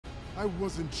I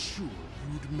wasn't sure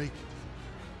you'd make it.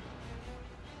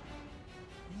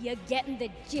 You getting the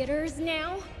jitters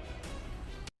now?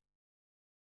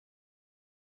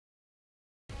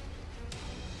 Do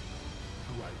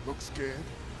I look scared?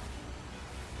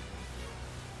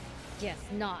 Guess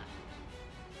not.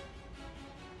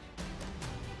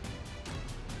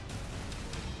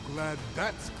 Glad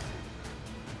that's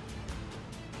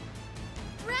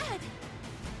clear. Red!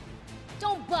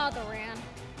 Don't bother, Anne.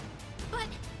 But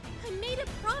I made a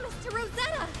promise to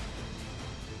Rosetta!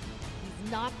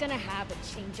 He's not gonna have a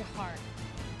change of heart.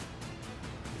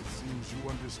 It seems you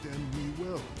understand me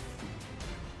well.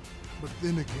 But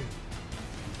then again,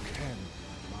 you can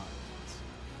read minds.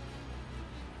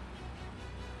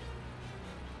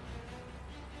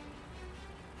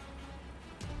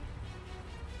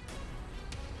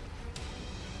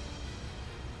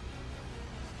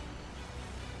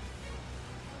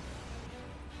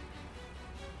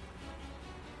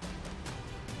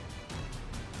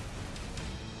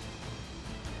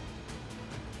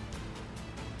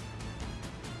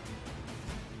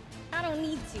 I don't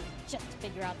need to, just to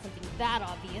figure out something that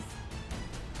obvious.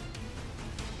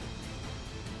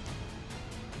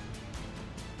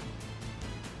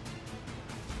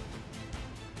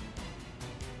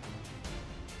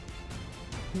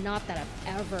 Not that I've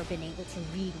ever been able to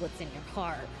read what's in your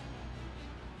heart.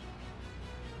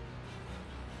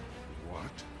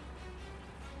 What?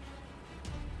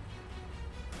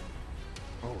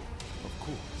 Oh, of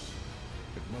course.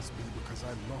 It must be because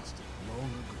I lost it long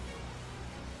ago.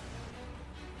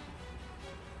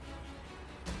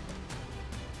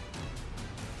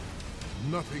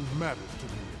 Nothing matters to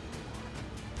me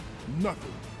anymore.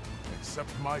 Nothing except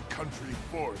my country,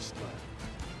 Forest Land.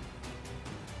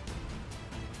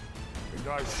 And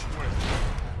I swear,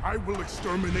 I will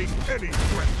exterminate any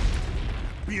threat,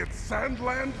 be it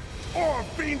SandLand or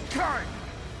fiendkind!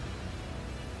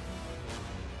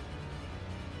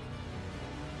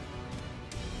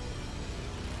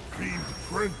 Fiend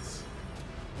Prince,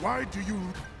 why do you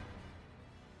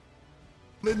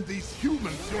lend these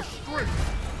humans your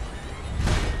strength?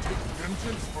 Take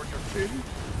vengeance for your kin?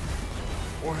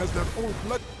 Or has that old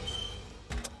legend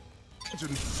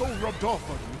so rubbed off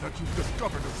on you that you've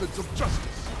discovered a sense of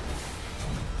justice?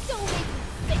 Don't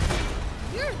make me sick!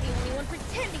 You're the only one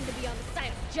pretending to be on the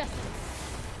side of justice.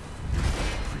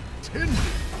 Pretending?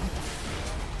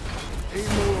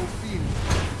 Amoral fiends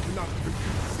who cannot even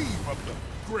conceive of the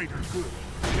greater good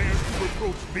dare to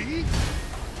approach me?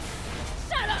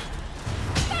 Shut up!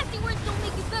 Fancy words don't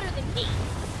make you better than me!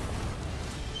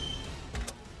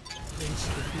 Prince,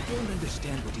 if you don't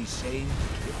understand what he's saying,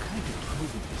 you're kind of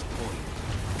proving his point.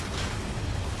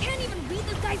 Can't even read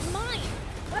this guy's mind!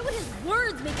 Why would his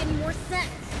words make any more sense?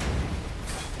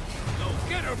 Go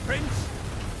get her, Prince!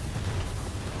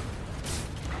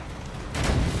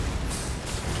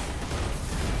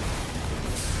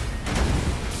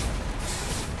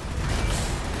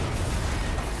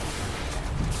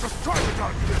 Just try to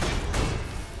dodge this!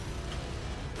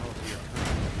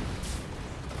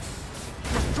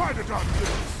 Just try to dodge this!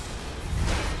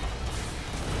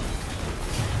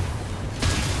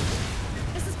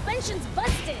 The suspension's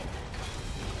busted!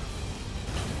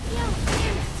 Yo,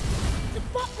 damn it! The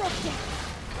boat broke down!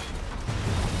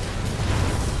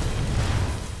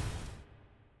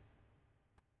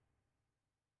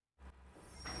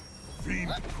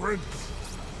 Fiend Prince,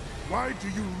 why do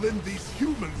you lend these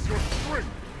humans your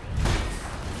strength?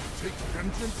 Take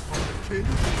vengeance from the kin?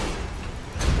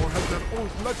 Or has that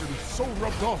old legend so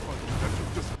rubbed off on you that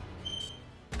you've just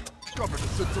discovered a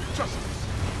sense of justice?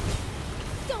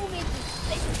 Don't make me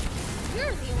sick!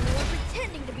 You're the only one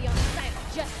pretending to be on the side of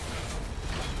justice.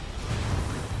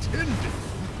 Pretending?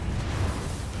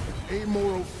 An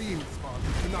amoral fiend spawn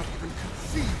who cannot even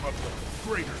conceive of the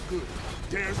greater good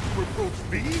dares to approach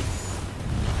me?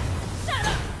 Shut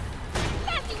up!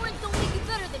 Fancy words don't make you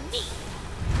better than me!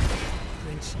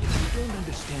 Prince, if you don't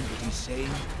understand what he's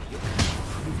saying, you're kind of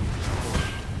proving his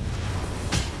point.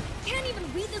 Can't even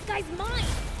read this guy's mind!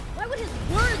 Why would his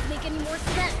words make any more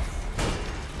sense?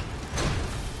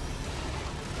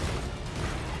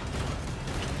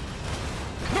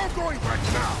 No going back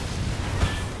now!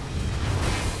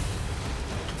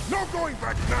 No going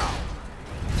back now!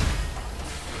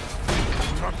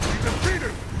 Not to be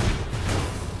defeated!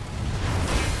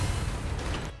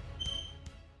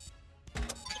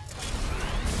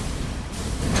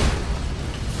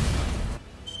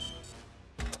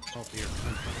 Of your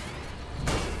country.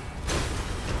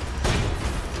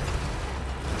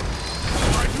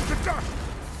 Ride you to dust!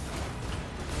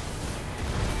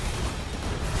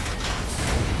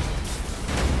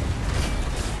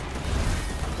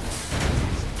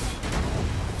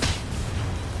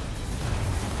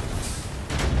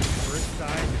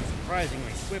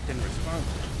 surprisingly swift and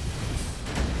responsive.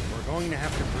 We're going to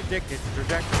have to predict its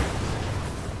trajectory.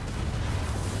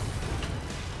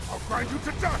 I'll grind you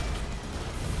to dust!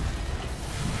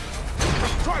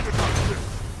 Just try to dodge this!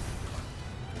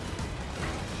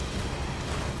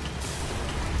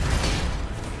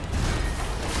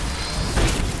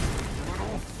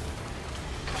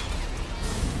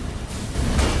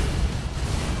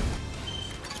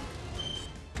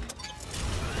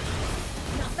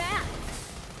 Not bad.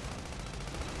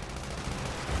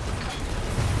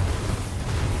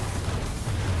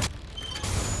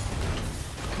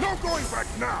 No going back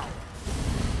now!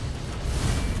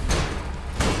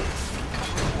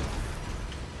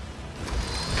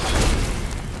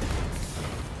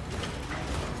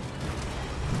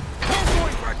 No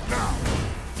going back now!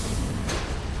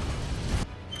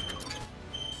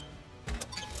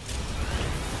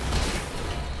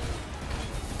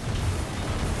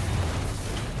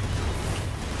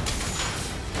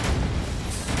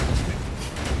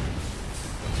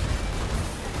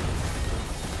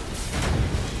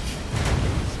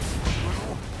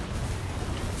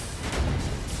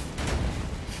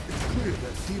 It's clear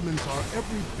that demons are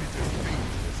every bit as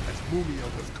dangerous as Mumio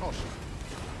has cautioned.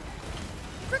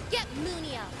 Forget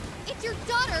Munia. It's your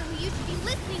daughter who you should be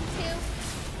listening to.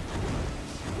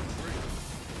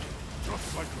 Just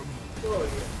like them.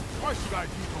 Why should I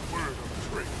heed the word of a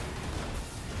tree?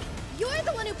 You're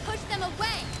the one who pushed them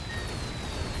away.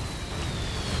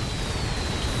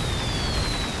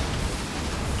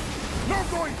 No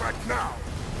going back now!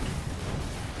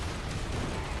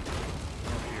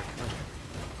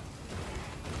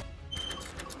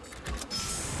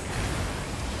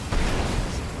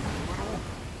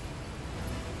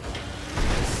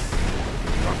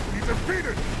 Must be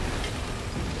defeated!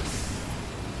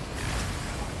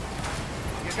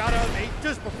 You gotta evade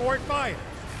just before it fires.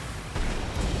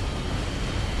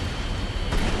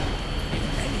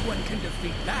 If anyone can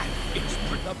defeat that, it's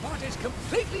the bot is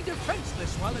completely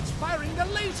defenseless while it's firing the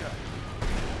laser.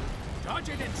 Dodge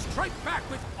it and strike back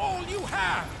with all you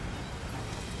have.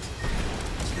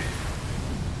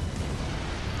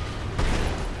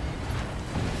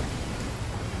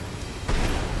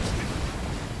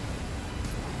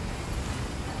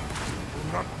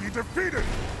 Will not be defeated!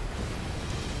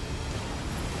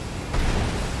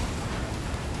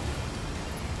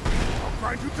 I'll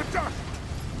grind you to dust!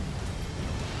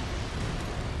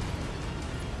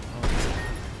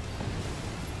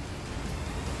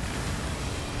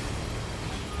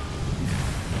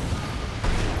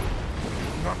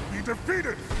 Will not be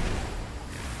defeated!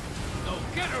 Go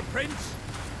get her, Prince.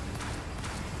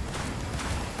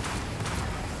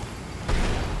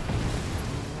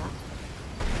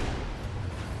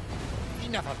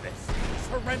 Enough of this.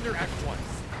 Surrender at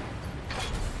once.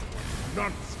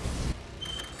 Nonsense!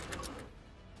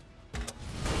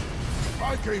 If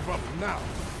I gave up now,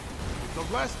 the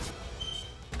last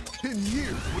 10 years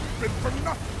would have been for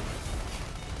nothing!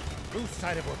 Lose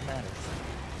sight of what matters.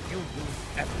 You lose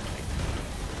everything.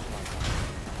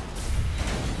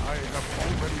 I have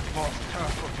already lost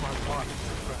half of my body to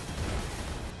that.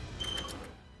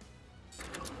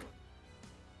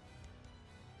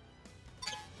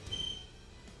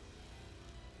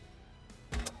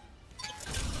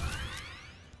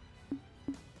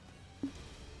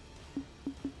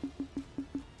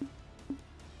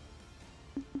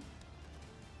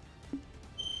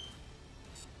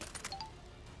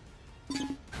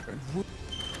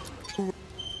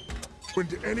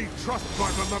 Ruined any trust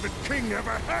my beloved king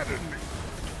ever had in me.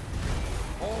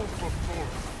 All for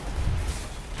glory.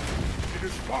 It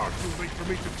is far too late for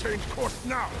me to change course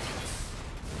now.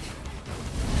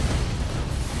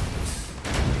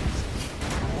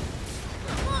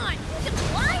 Come on, you can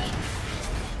fly!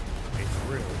 It's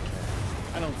really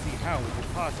fast. I don't see how we could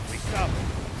possibly stop it.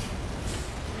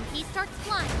 When he starts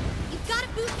flying, you've got to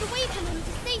boost away from him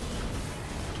to safety.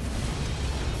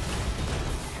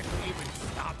 Can we even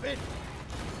stop it?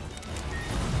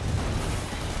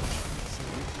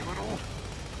 Little.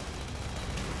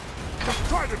 Just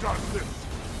try to dodge this.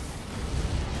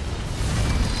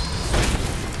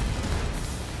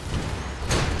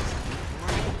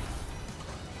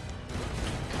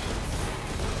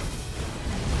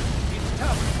 It's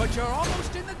tough, but you're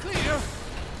almost in the clear.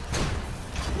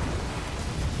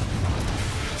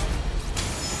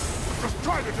 Just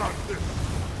try to dodge this.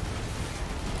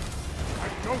 I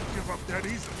don't give up that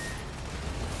easily.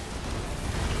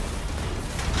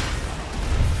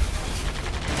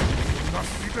 You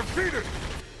must be defeated.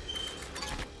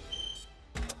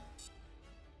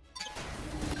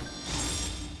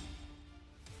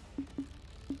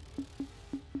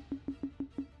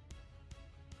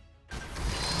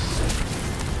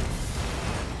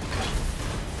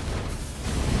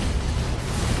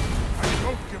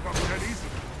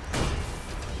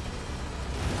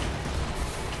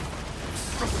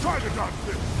 to dodge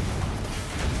this!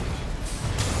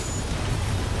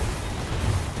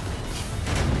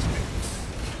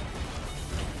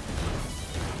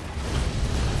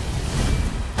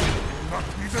 Will not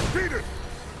be defeated!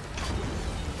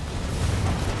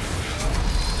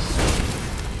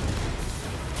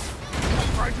 I'll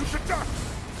grind you to dust!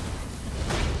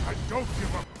 I don't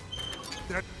give up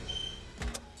that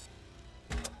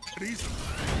easy.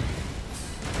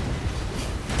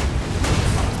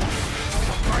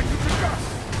 I'll grind you to dust!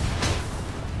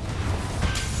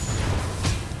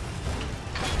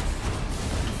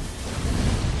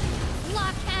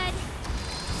 Blockhead!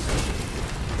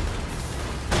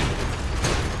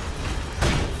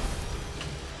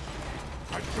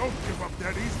 I don't give up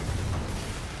that easy.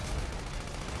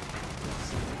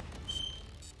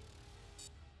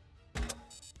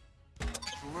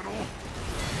 Little.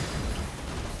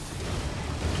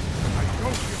 I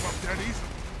don't give up that easy.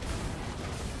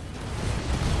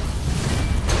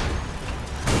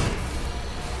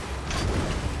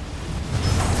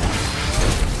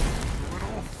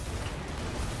 Little.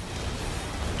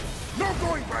 No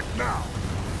going back now.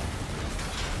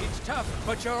 It's tough,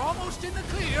 but you're almost in the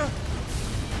clear.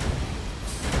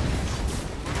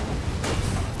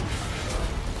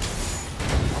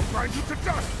 I'll grind you to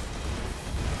dust.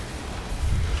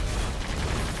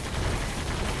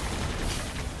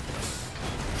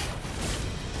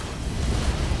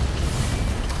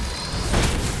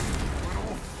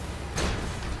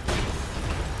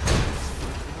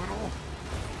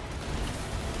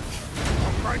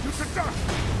 Grind you to dust!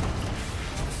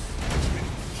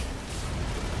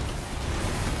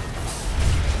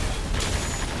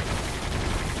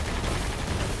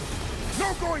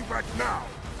 No going back now!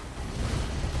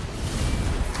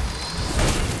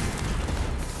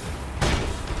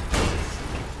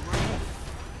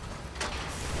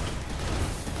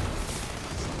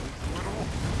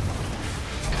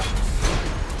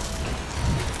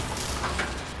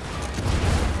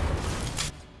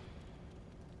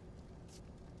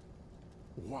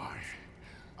 Why?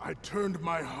 I turned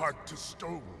my heart to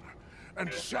stone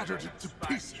and shattered it to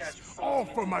pieces, all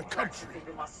for my country.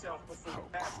 How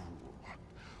cruel.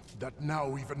 That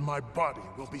now even my body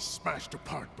will be smashed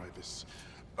apart by this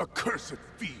accursed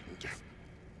fiend.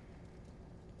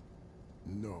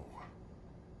 No.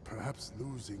 Perhaps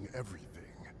losing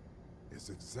everything is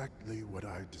exactly what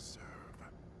I deserve.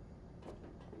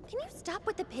 Can you stop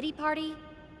with the pity party?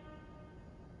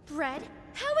 Bread,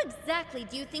 how exactly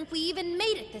do you think we even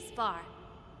made it this far?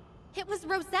 It was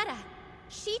Rosetta.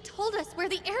 She told us where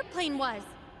the airplane was.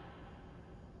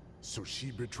 So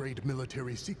she betrayed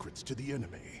military secrets to the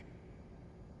enemy.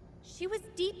 She was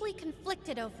deeply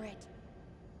conflicted over it.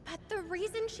 But the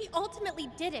reason she ultimately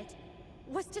did it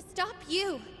was to stop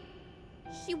you.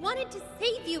 She wanted to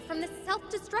save you from this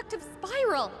self-destructive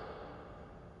spiral.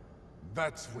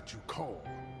 That's what you call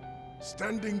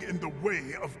standing in the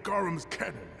way of Garam's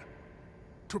cannon.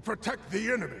 To protect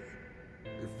the enemy.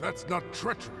 If that's not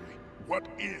treachery, what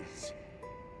is?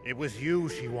 It was you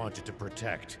she wanted to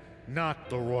protect, not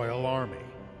the Royal Army.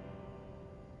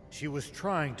 She was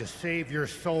trying to save your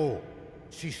soul.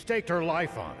 She staked her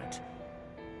life on it.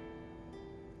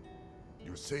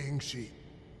 You're saying she...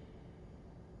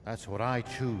 That's what I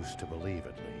choose to believe,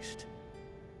 at least.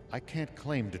 I can't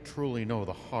claim to truly know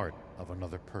the heart of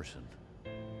another person.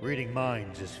 Reading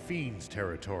minds is fiend's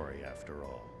territory, after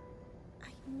all. I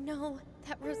know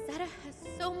that Rosetta has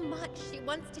so much she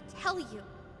wants to tell you.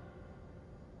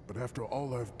 But after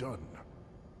all I've done,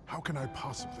 how can I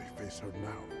possibly face her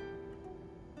now?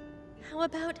 How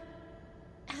about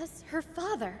as her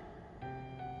father?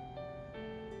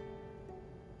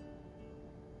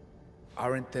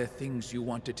 Aren't there things you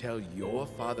want to tell your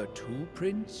father too,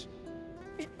 Prince?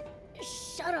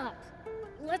 Shut up!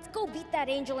 Let's go beat that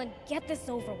angel and get this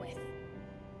over with.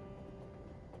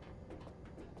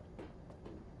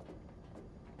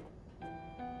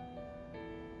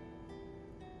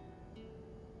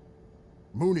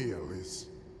 Muniel is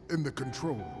in the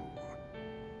control room.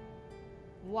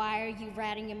 Why are you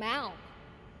ratting him out?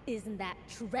 Isn't that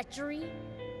treachery?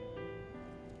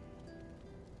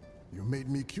 You made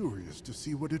me curious to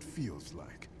see what it feels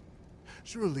like.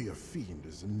 Surely a fiend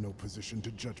is in no position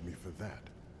to judge me for that.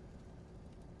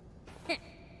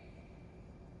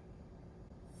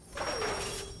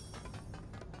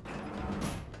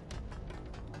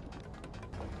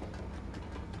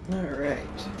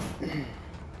 Alright.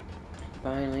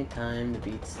 Finally time to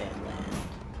beat SandLand.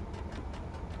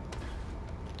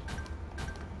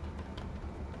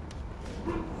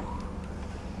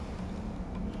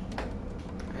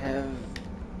 I have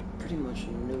pretty much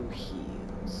no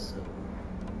heals, so...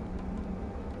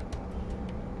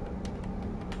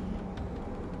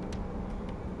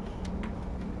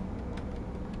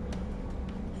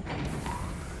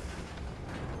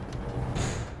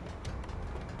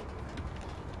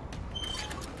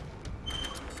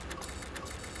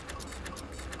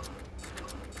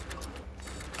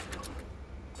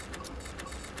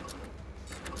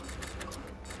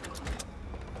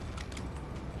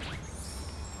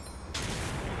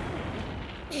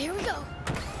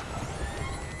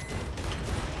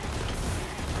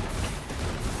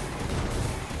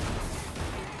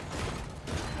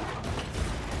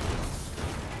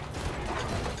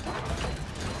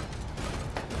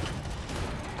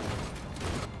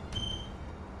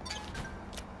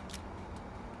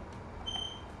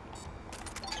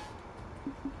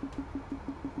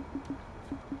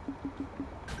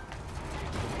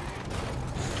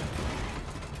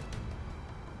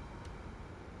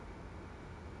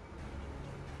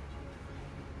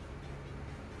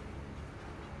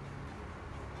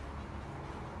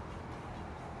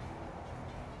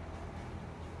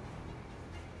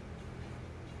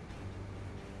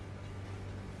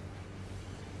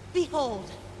 Behold!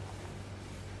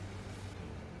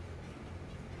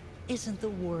 Isn't the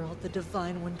world the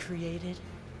Divine One created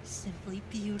simply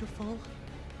beautiful?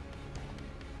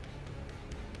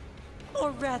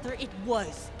 Or rather, it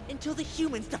was, until the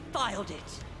humans defiled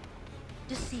it.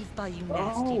 Deceived by you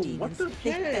nasty demons, they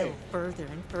fell further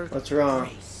and further What's from wrong?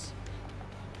 grace.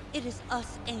 It is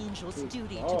us angels'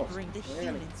 duty to bring the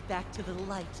humans back to the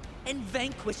light and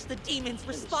vanquish the demons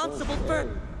responsible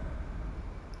for...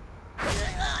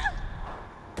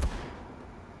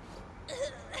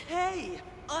 Hey!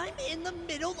 I'm in the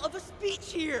middle of a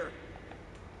speech here!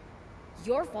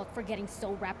 Your fault for getting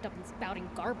so wrapped up in spouting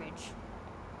garbage.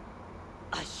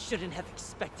 I shouldn't have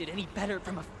expected any better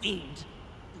from a fiend.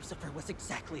 Lucifer was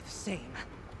exactly the same.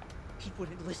 He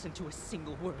wouldn't listen to a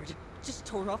single word, just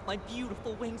tore off my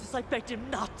beautiful wings as I begged him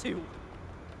not to.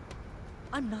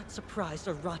 I'm not surprised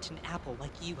a rotten apple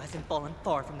like you hasn't fallen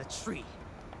far from the tree.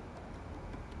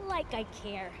 Like I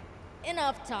care.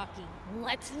 Enough talking.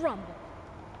 Let's rumble.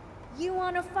 You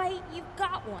want a fight? You've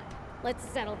got one. Let's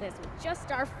settle this with just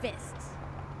our fists.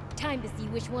 Time to see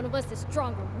which one of us is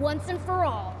stronger once and for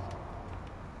all.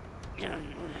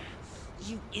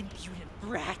 You impudent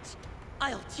brat!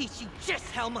 I'll teach you just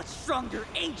how much stronger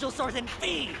angels are than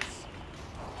fiends!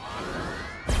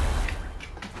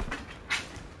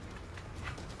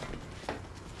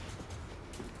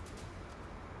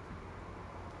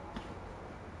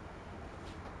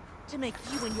 To make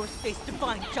you and yours face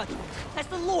divine judgment, as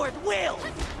the Lord will!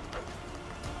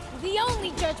 The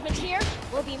only judgment here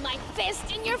will be my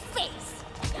fist in your face!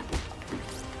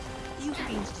 You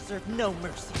fiends deserve no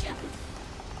mercy.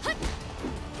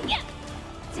 Yeah!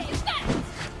 Take that!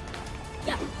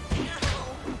 Yeah!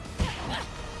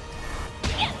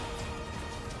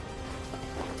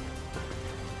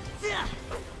 Yeah!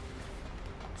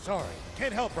 Sorry,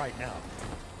 can't help right now.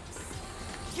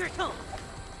 Here it comes!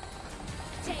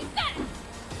 Take that!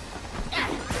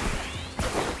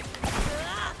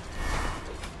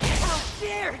 How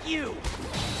dare you!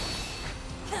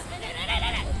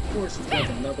 Of course, it's like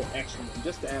another action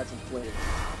just to add some flavor.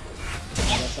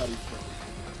 That's how you play.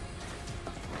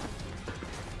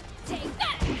 Take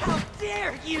that! How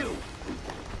dare you!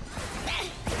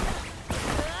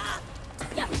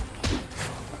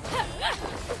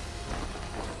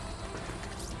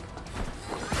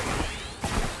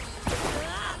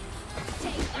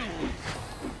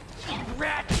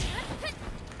 Rat!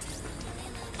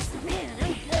 Man,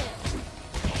 I'm good.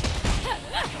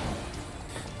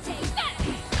 Take that!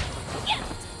 Yeah!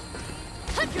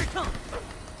 Here it comes!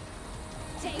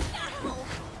 Take that!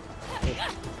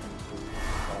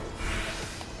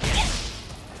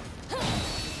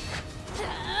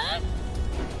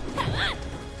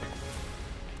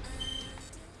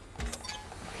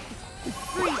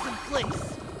 Freeze in place!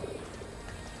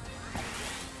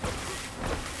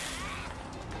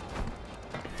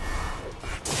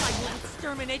 I will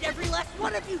exterminate every last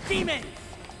one of you demons!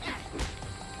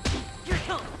 Here it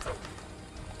comes!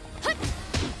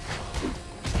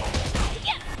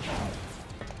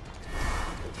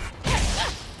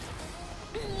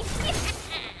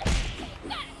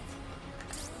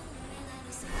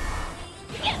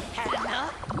 Had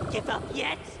enough? Give up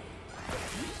yet?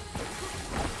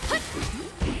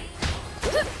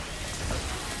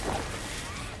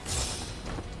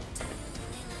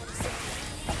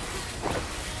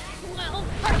 Well,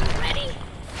 are you ready?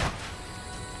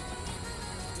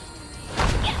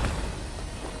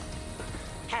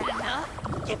 Had enough?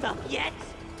 Give up yet?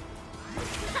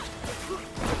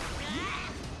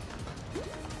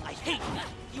 I hate you!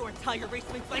 Your entire race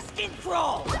makes my skin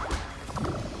crawl!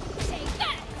 Take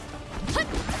that!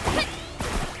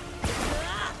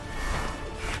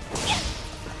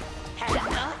 Had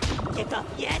enough? Give up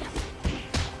yet?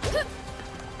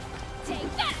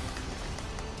 Take that!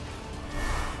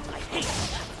 I hate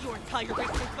you! Your entire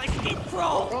race makes my skin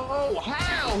crawl! Oh,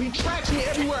 how? He tracks me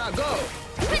everywhere I go.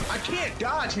 I can't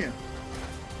dodge him.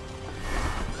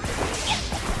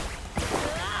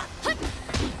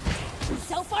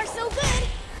 So far, so good!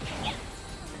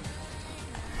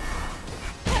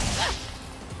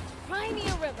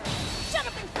 Crimea River, shut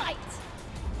up and fight!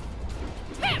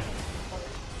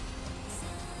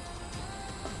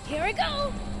 Here we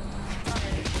go!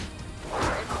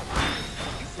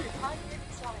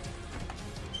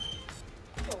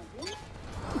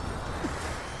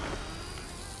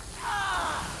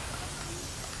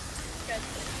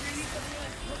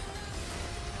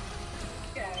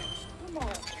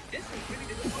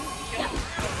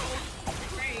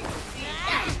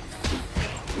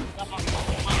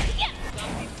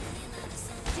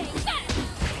 Take that!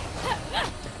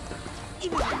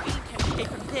 Even the beam can escape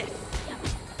from this!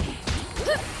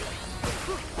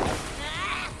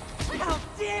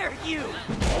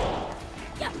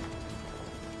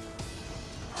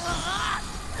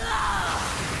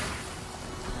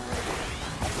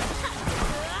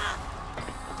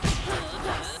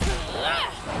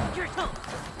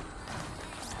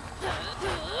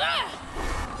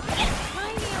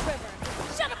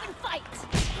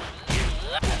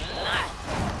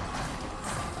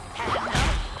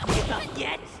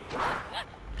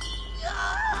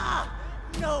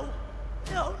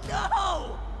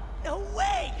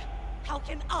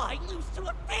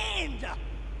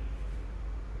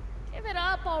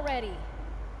 already.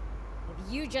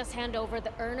 If you just hand over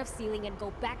the Urn of Sealing and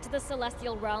go back to the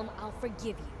Celestial Realm, I'll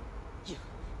forgive you.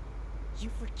 You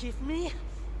forgive me?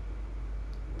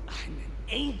 I'm an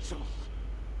angel.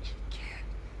 It can't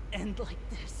end like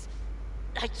this.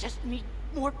 I just need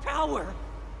more power.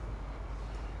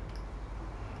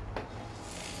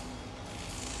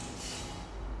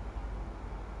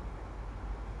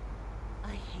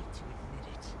 I hate to admit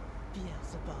it,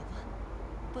 Beelzebub,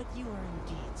 but you are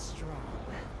indeed strong.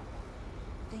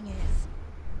 Thing is,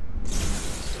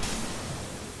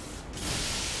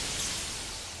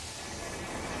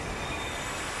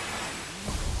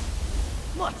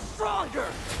 much stronger!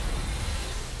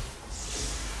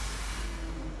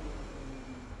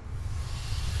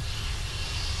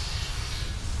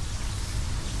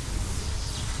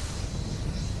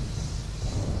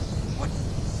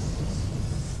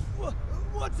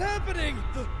 What's happening?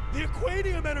 The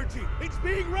aquanium energy! It's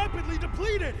being rapidly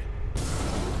depleted!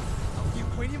 The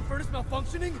aquanium furnace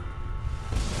malfunctioning?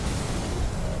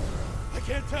 I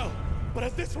can't tell, but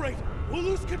at this rate, we'll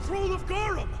lose control of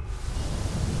Garum!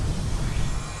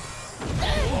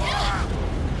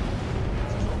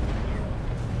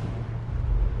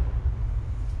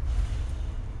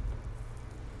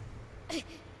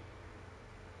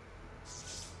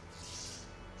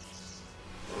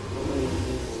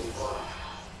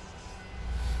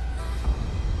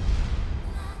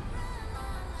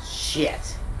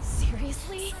 Shit.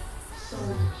 Seriously?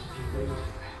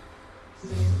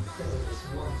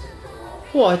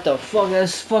 What the fuck?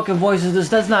 This fucking voice is this?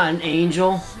 That's not an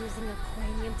angel. Using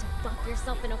Aquanium to buff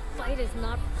yourself in a fight is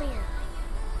not fair.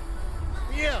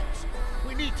 Beels,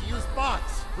 we need to use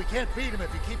bots. We can't beat him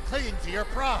if you keep clinging to your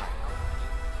pride.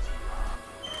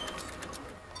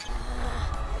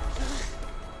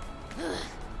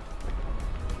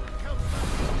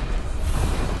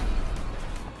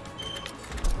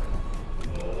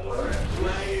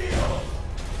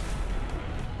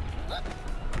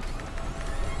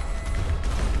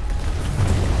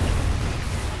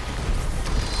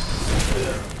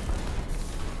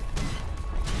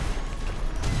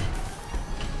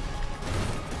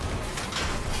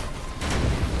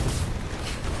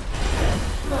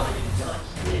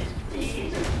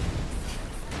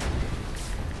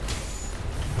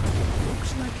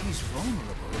 Looks like he's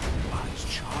vulnerable while he's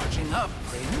charging up,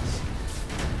 Prince.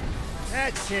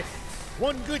 That's it.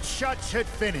 One good shot should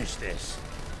finish this.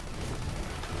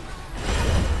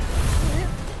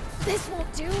 This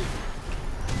won't do.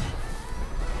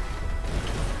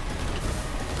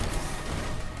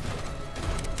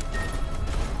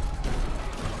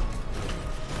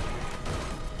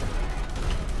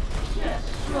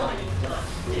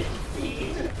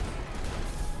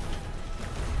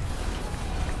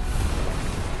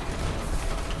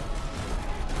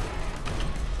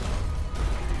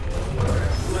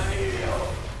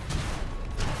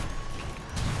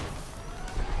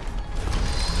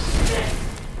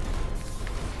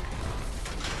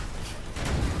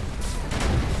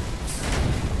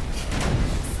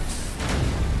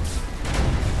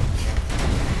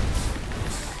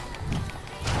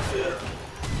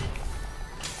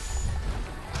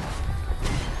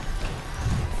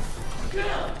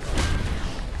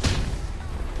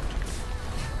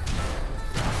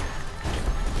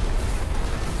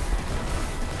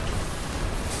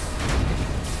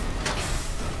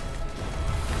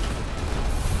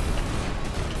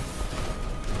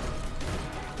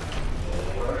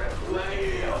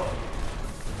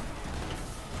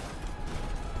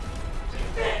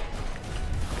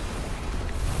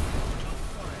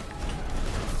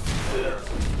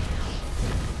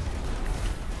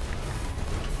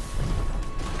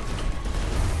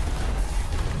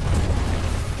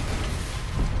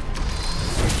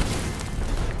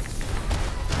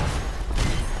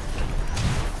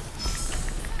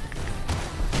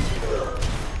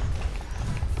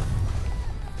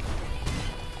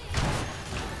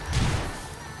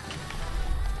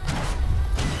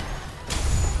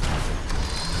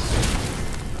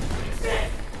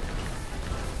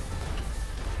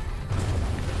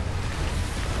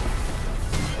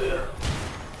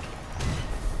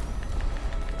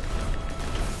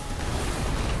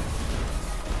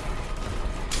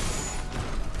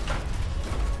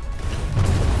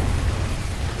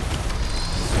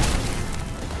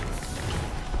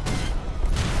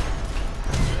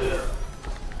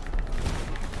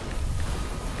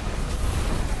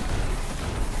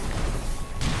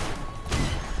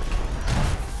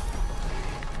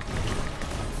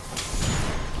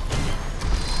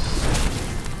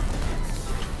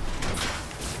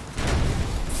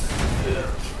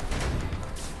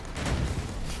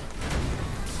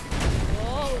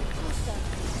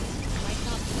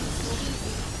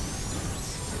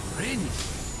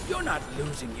 You're not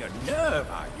losing your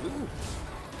nerve, are you?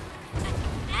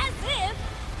 As if...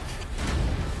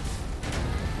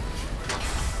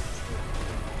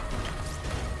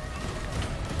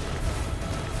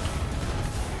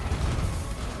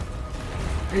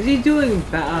 Is he doing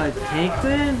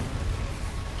Tankman?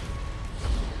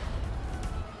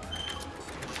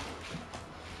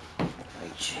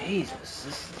 Like, Jesus, this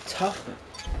is tough.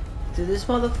 Dude, this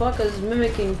motherfucker is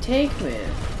mimicking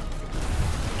Tankman.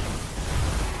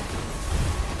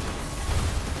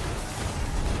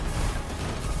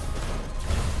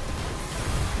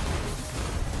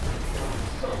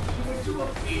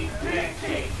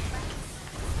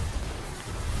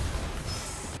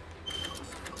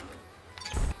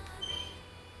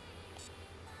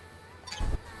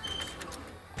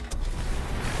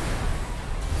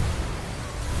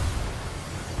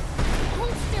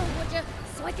 Hold still, would you?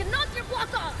 So I can knock your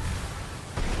block off!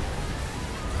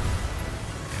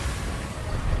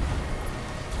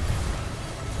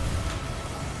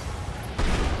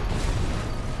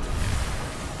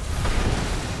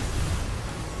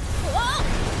 Whoa!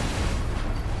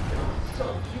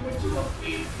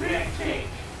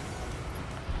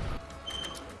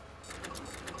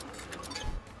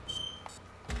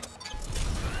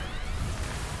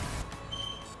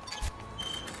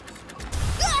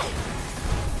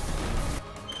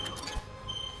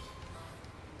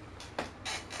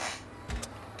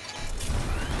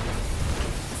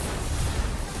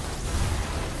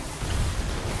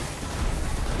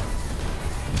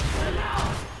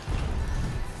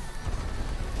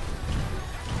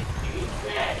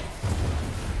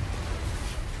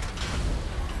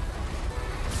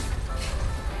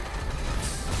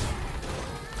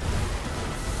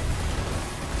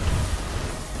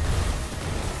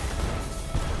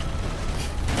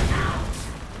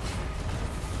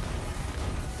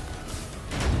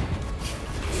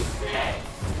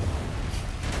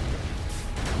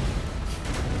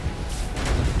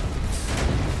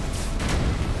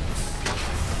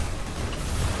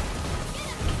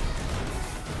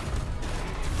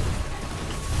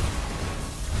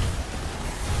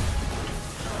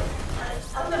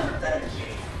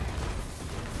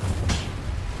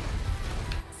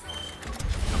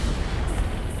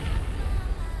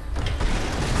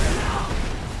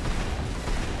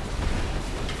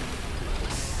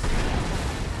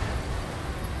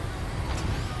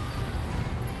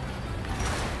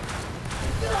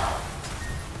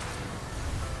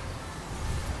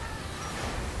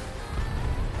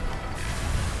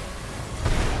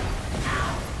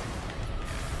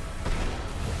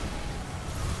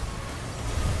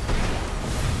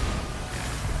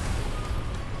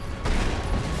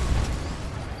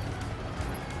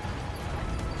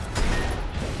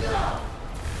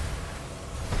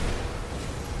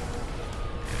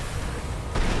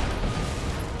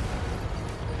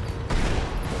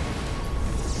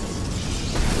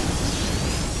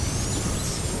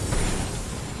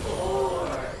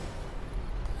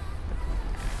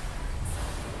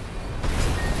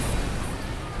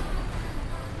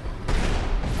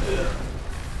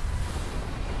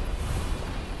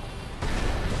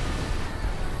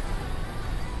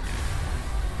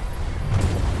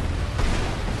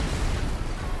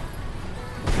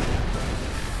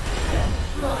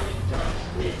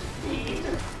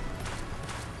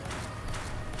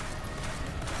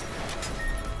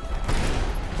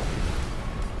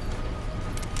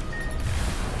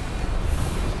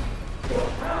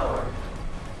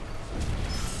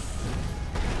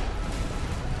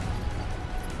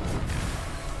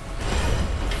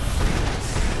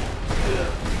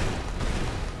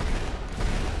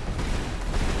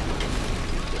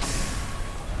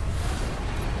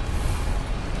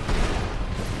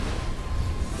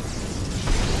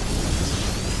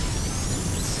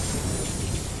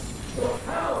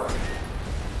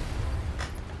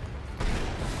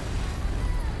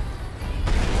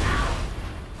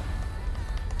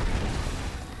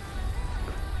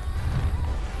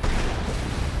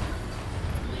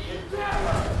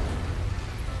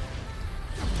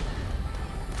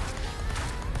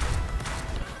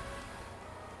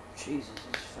 Jesus,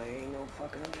 this fight ain't no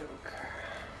fucking joke.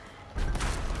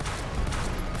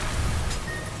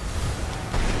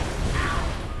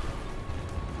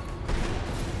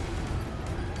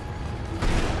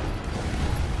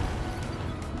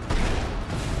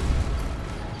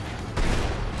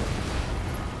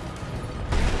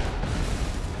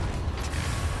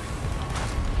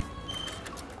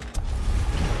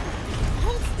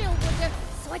 Hold still, would you?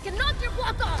 So I can knock your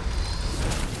block off!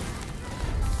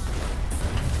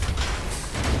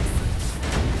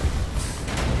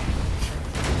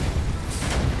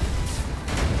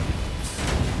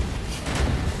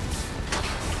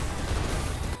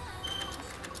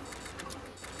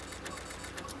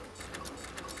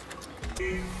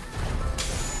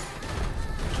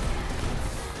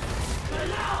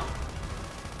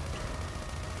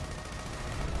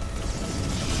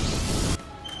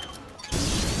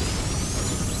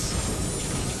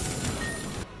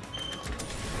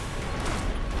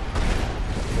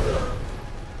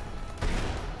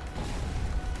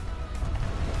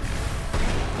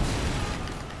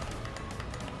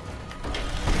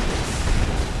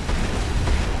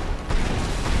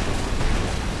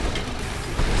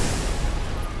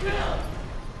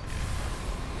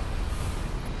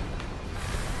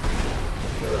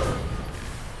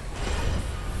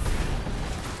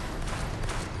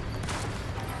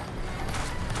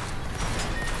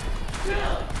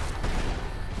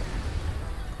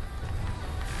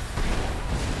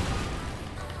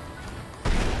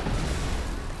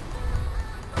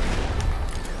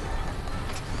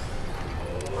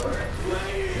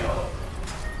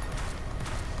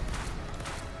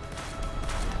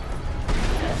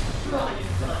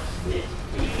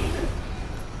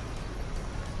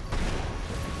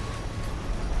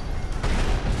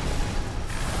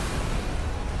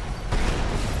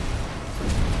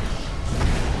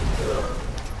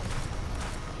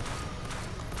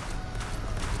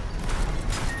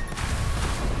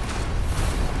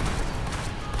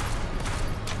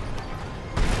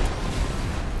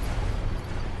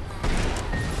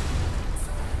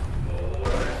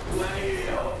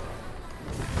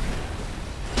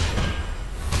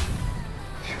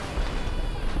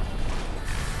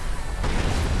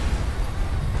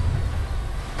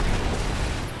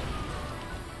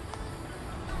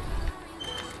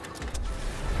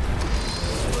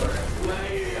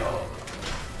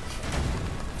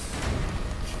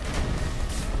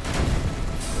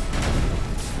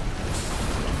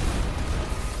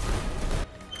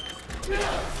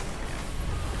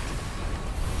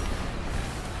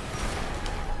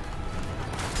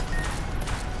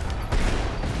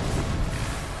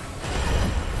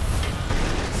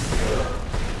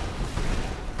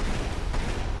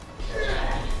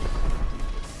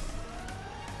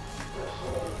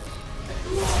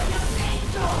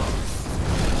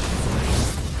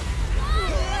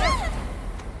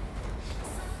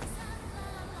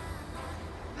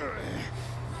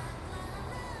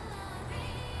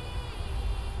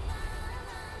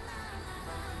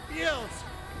 Fields!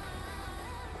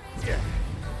 Yeah.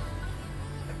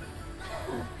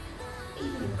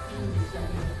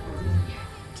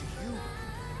 Do you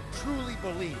truly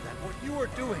believe that what you are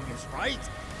doing is right?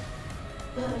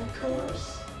 But of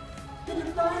course, the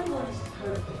Divine One is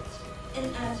perfect,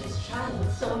 and as his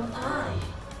child, so am I.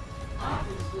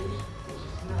 Obviously, it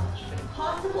is not even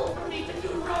possible for me to do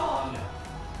wrong.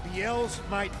 Biel's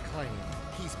might claim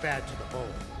he's bad to the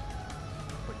bone,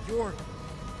 but your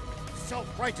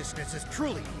self-righteousness is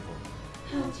truly evil.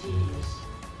 How tedious.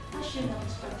 I should have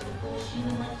expected a foolish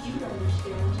human like you to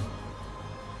understand.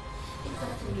 It's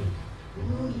up to me.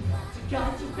 Will you not to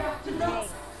guide you back to Hey,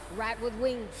 the... rat with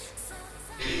wings.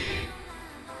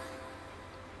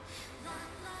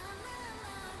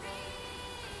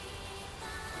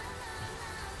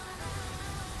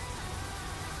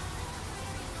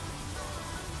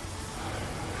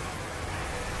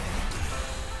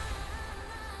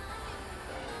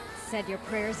 Said your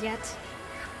prayers yet?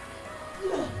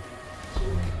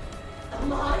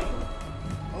 Alive?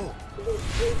 Oh,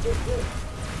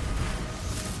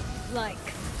 Like,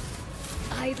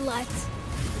 I'd let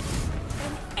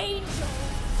an angel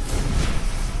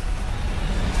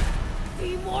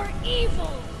be more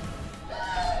evil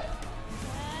than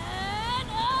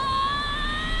a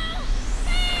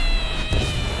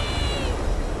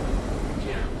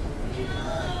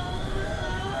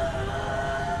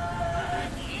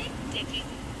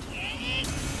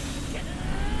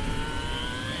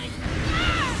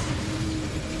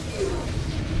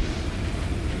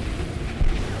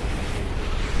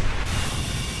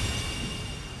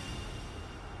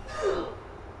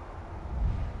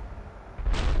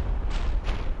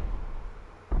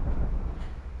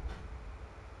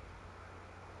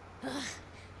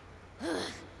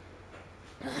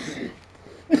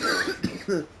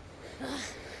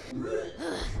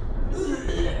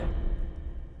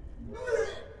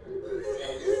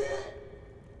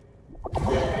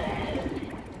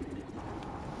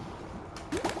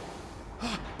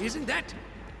Isn't that?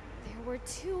 There were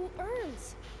 2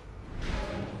 urns.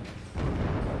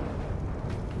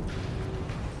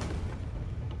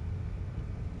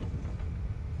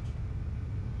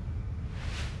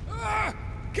 Ah!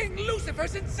 King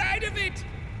Lucifer's inside of it!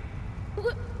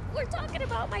 We're talking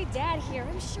about my dad here.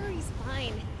 I'm sure he's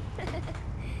fine.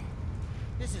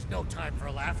 this is no time for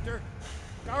laughter.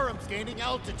 Garam's gaining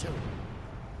altitude.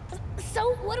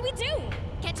 So, what do we do?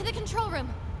 Get to the control room.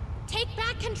 Take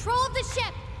back control of the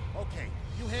ship. Okay,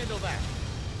 you handle that.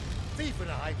 Thief and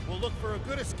I will look for a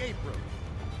good escape route.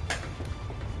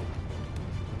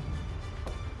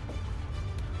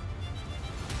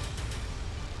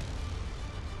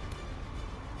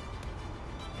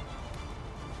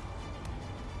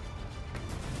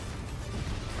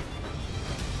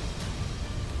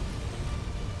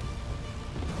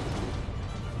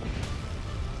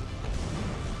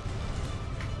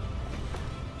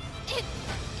 It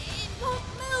won't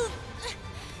move.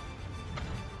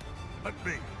 Let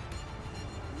me.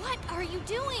 What are you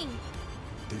doing?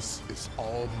 This is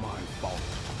all my fault.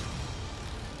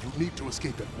 You need to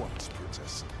escape at once,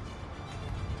 Princess.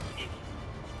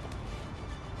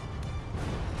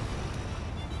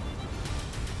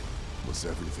 Was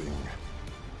everything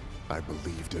I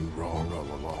believed in wrong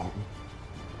all along?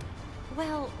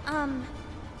 Well,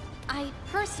 I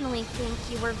personally think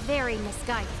you were very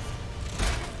misguided.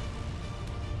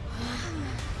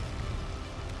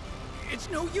 It's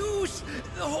no use!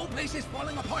 The whole place is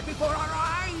falling apart before our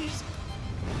eyes!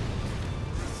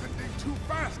 We're ascending too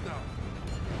fast now.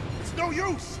 It's no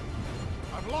use!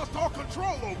 I've lost all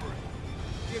control over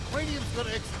it. The aquarium's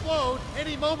gonna explode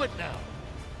any moment now.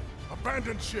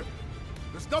 Abandoned ship.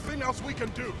 There's nothing else we can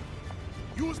do.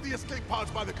 Use the escape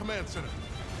pods by the command center.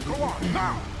 Go on,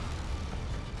 now!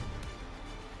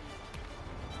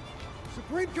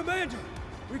 Supreme Commander!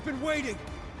 We've been waiting!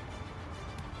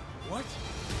 What?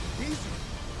 These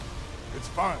are... It's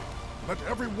fine. Let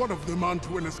every one of them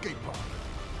onto an escape pod.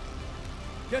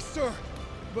 Yes, sir!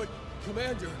 But,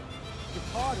 Commander, the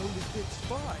pod only fits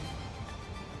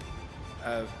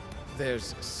 5.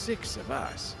 There's 6 of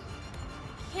us.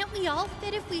 Can't we all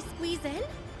fit if we squeeze in?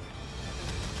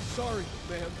 Sorry,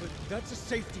 ma'am, but that's a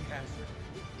safety hazard.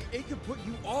 It could put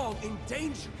you all in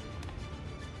danger.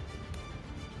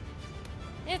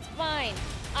 It's fine.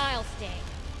 I'll stay.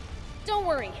 Don't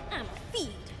worry, I'm a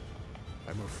fiend.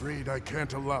 I'm afraid I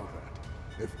can't allow that.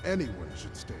 If anyone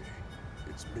should stay,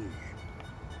 it's me.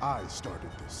 I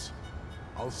started this.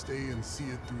 I'll stay and see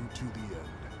it through to the end.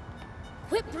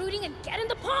 Quit brooding and get in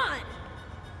the pod!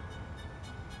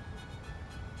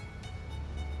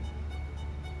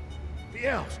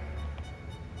 Biels!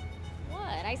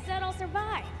 What? I said I'll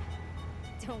survive.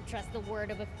 Don't trust the word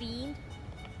of a fiend?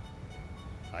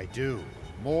 I do,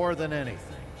 more than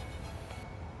anything.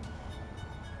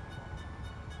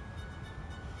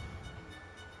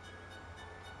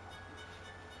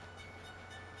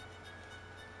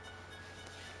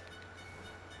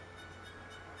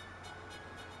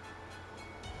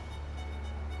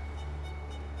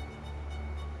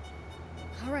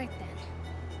 Alright then.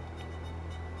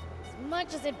 As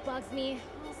much as it bugs me,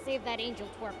 I'll save that angel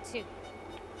twerp too.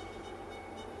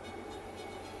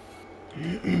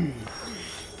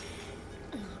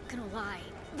 Not gonna lie,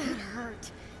 that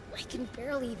hurt. I can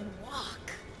barely even walk.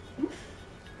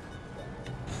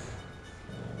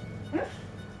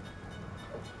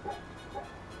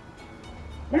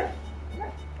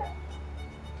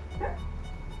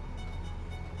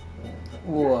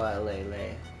 What,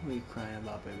 Lele? What are you crying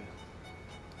about, baby?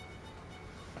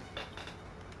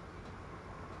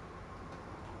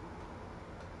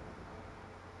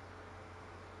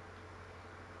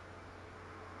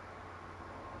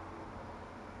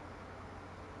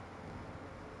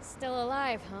 Still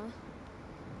alive, huh?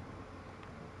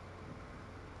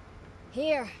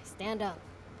 Here, stand up.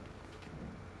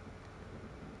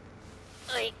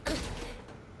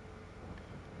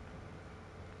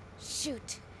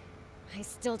 Shoot. I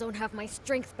still don't have my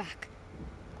strength back.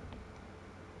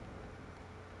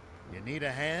 You need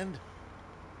a hand?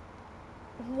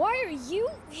 Why are you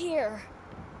here?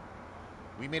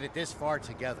 We made it this far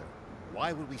together.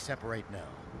 Why would we separate now?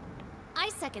 I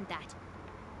second that.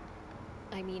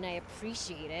 I mean, I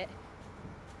appreciate it.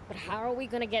 But how are we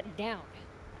gonna get down?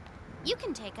 You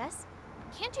can take us.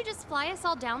 Can't you just fly us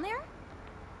all down there?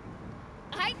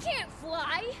 I can't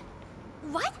fly!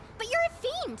 What? But you're a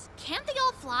fiend! Can't they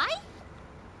all fly?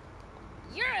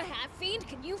 You're a half-fiend,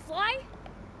 can you fly?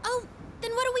 Oh,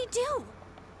 then what do we do?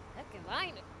 Heck if I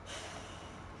know.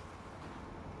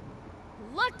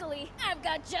 Luckily, I've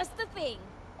got just the thing.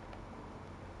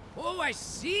 Oh, I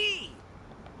see!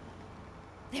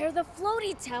 They're the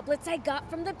floaty tablets I got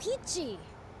from the Peachy.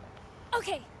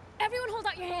 Okay, everyone hold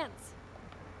out your hands.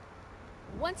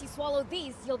 Once you swallow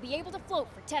these, you'll be able to float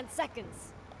for 10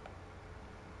 seconds.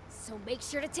 So make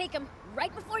sure to take them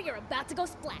right before you're about to go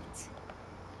splat.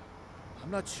 I'm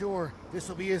not sure this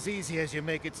will be as easy as you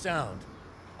make it sound.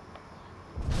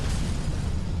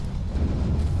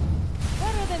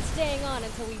 Better than staying on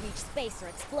until we reach space or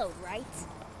explode, right?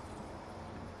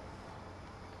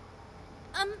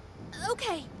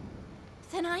 Okay.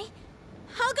 Then I'll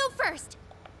go first.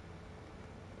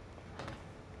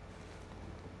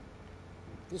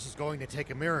 This is going to take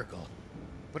a miracle,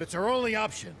 but it's our only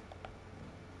option.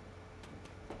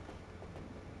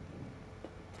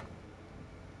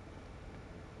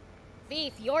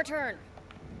 Thief, your turn.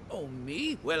 Oh,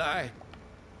 me? Well,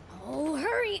 Oh,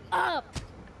 hurry up!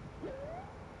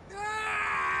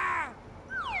 Ah!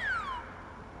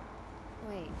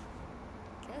 Wait,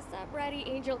 guess that bratty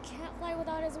angel can't fly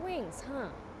without his wings, huh?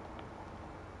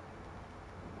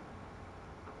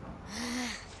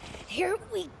 Here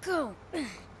we go!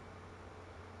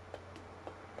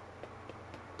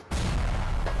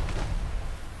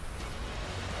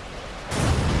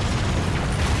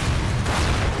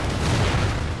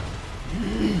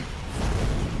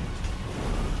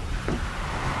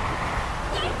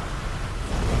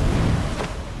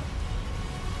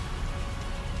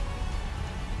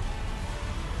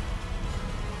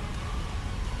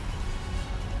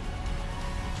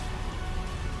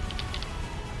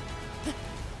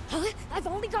 I've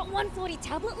only got one floaty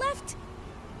tablet left?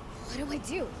 What do I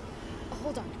do? Oh,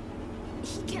 hold on.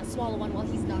 He can't swallow one while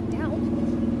he's knocked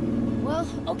down. Well,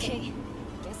 okay.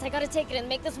 Guess I gotta take it and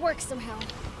make this work somehow.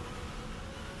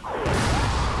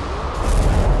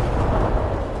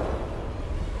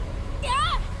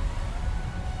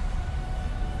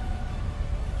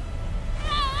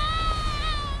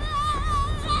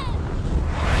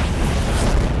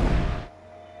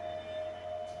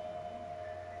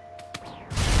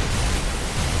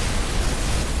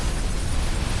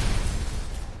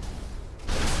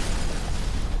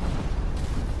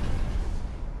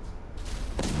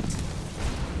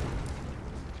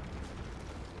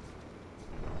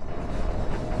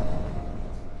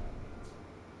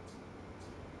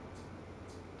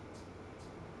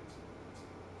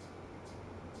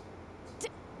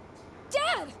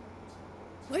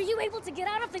 Were you able to get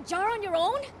out of the jar on your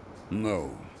own?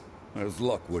 No. As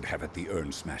luck would have it, the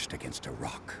urn smashed against a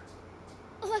rock.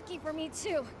 Lucky for me,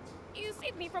 too. You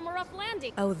saved me from a rough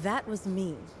landing. Oh, that was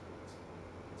me.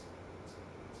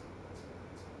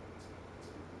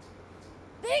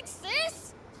 Big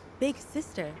sis? Big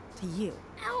sister to you.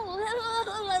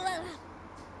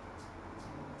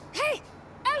 Hey,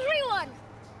 everyone!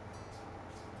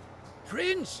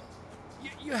 Prince!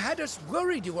 You had us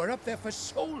worried you were up there for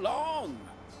so long.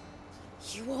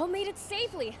 You all made it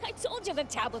safely. I told you the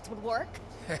tablets would work.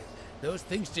 Those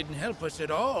things didn't help us at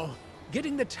all.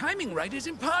 Getting the timing right is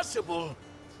impossible.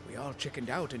 We all chickened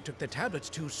out and took the tablets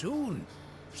too soon.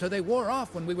 So they wore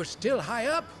off when we were still high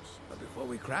up. But before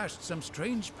we crashed, some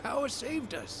strange power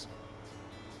saved us.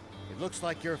 It looks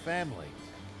like your family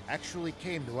actually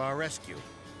came to our rescue.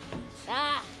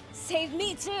 Ah, saved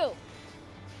me too.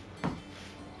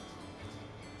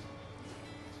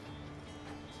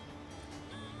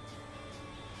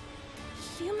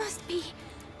 You must be...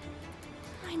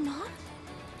 my mom?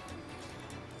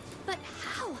 But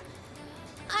how?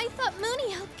 I thought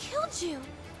Munio killed you.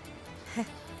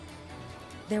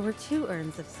 There were 2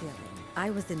 urns of sealing.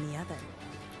 I was in the other.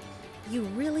 You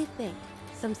really think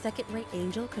some second-rate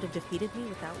angel could have defeated me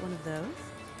without one of those?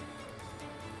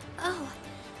 Oh,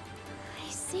 I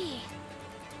see.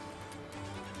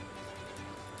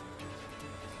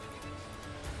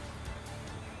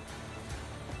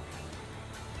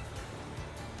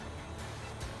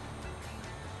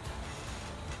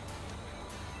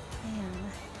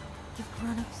 Man, you've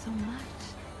grown up so much.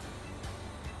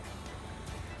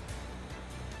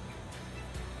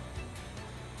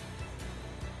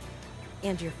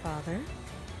 And your father?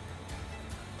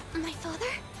 My father?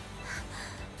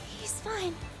 He's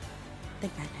fine.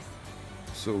 Thank goodness.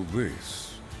 So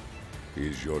this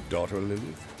is your daughter,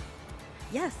 Lilith?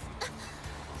 Yes.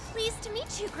 Pleased to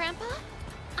meet you, Grandpa.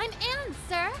 I'm Anne,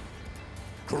 sir.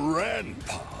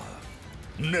 Grandpa!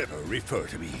 Never refer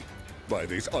to me by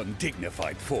this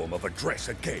undignified form of address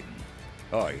again.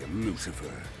 I am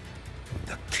Lucifer,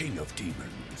 the King of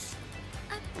Demons.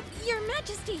 Your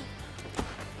Majesty.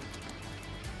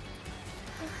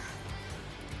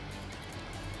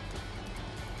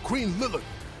 Queen Lilith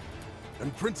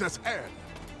and Princess Anne.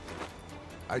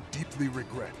 I deeply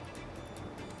regret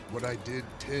what I did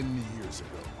 10 years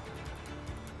ago.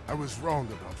 I was wrong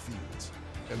about fiends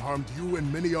and harmed you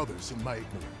and many others in my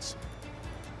ignorance.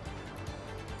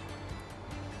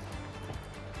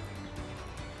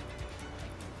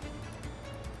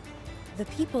 The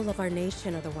people of our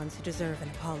nation are the ones who deserve an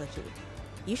apology.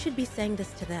 You should be saying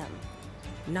this to them,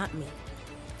 not me.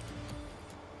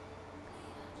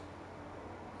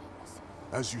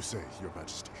 As you say, Your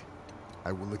Majesty,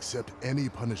 I will accept any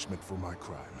punishment for my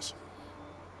crimes,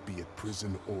 be it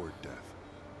prison or death,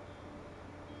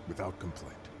 without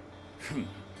complaint.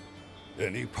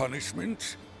 Any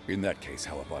punishment? In that case,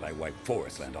 how about I wipe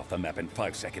Forestland off the map in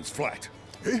 5 seconds flat?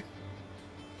 Eh?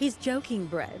 He's joking,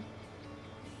 Bread.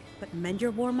 But mend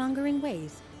your warmongering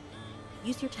ways.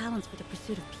 Use your talents for the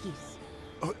pursuit of peace.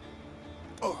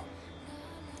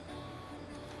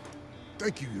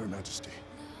 Thank you, Your Majesty.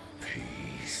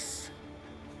 Peace.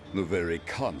 The very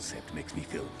concept makes me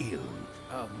feel ill.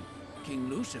 King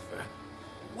Lucifer,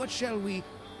 what shall we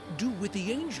do with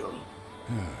the angel?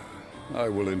 I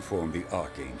will inform the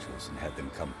archangels and have them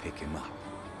come pick him up.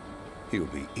 He'll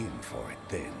be in for it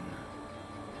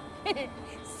then.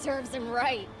 Serves him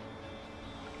right.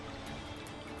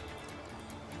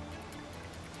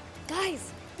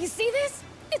 Guys, you see this?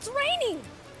 It's raining!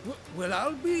 Well,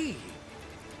 I'll be.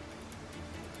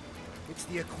 It's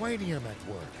the Aquanium at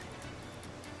work.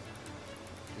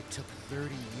 It took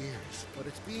 30 years, but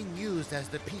it's being used as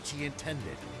the Peachy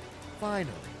intended.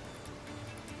 Finally.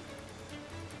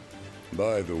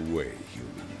 By the way,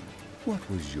 human, what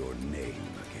was your name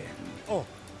again? Oh,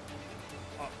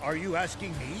 are you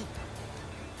asking me?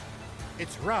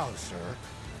 It's Rao, sir.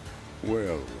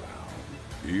 Well,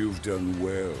 Rao, you've done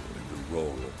well in the role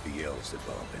of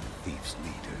Beelzebub and Thief's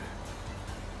leader.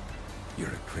 You're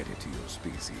a credit to your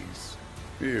species.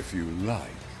 If you like,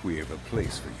 we have a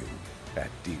place for you at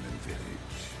Demon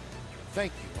Village.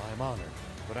 Thank you, I'm honored,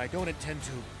 but I don't intend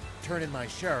to turn in my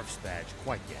sheriff's badge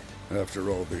quite yet. After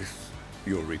all this,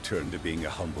 you'll return to being a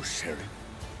humble sheriff.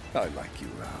 I like you,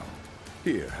 Rao.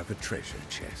 Here, have a treasure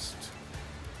chest.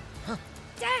 Huh.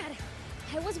 Dad,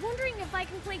 I was wondering if I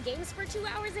can play games for 2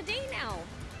 hours a day now.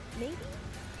 Maybe?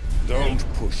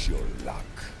 Don't push your luck.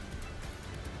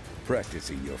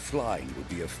 Practicing your flying would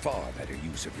be a far better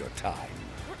use of your time.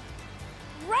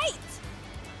 Right!